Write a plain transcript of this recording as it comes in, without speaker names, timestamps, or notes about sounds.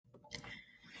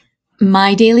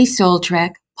My Daily Soul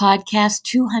Trek, Podcast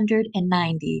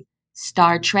 290,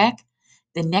 Star Trek,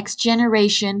 The Next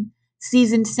Generation,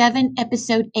 Season 7,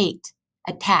 Episode 8,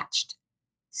 Attached.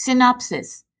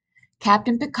 Synopsis: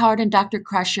 Captain Picard and Dr.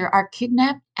 Crusher are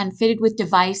kidnapped and fitted with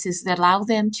devices that allow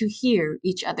them to hear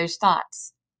each other's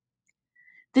thoughts.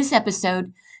 This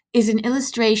episode is an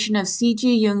illustration of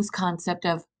C.G. Jung's concept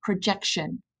of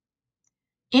projection.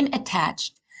 In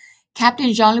Attached,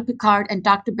 Captain Jean-Luc Picard and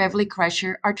Dr. Beverly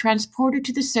Crusher are transported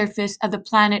to the surface of the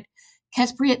planet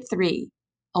Kespriot 3,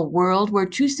 a world where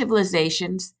two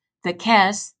civilizations, the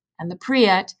Kes and the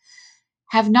Priat,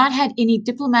 have not had any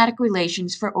diplomatic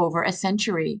relations for over a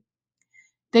century.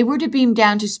 They were to beam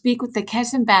down to speak with the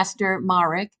Kes ambassador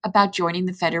Marek about joining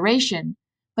the Federation,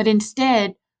 but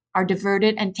instead are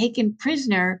diverted and taken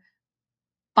prisoner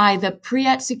by the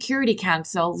Priat Security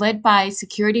Council led by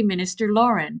Security Minister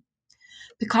Lauren.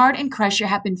 Picard and Crusher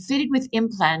have been fitted with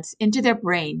implants into their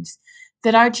brains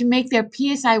that are to make their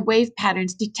PSI wave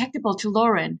patterns detectable to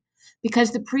Lauren,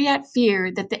 because the Priat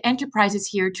fear that the Enterprise is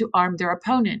here to arm their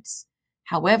opponents.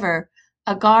 However,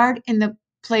 a guard in the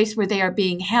place where they are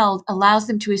being held allows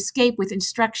them to escape with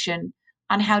instruction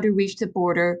on how to reach the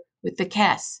border with the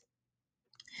Kes.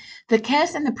 The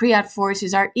Kes and the Priat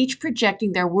forces are each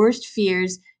projecting their worst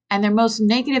fears and their most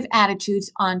negative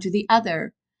attitudes onto the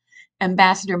other.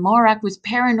 Ambassador Morak was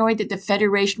paranoid that the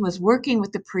Federation was working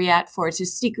with the Priat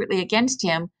forces secretly against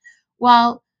him,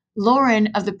 while Lauren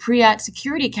of the Priat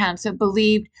Security Council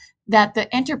believed that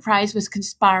the Enterprise was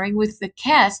conspiring with the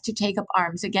Kes to take up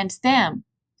arms against them.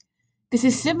 This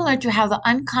is similar to how the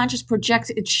unconscious projects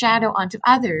its shadow onto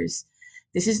others.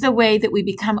 This is the way that we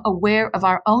become aware of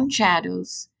our own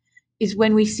shadows, is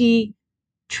when we see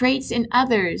traits in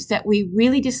others that we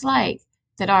really dislike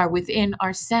that are within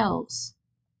ourselves.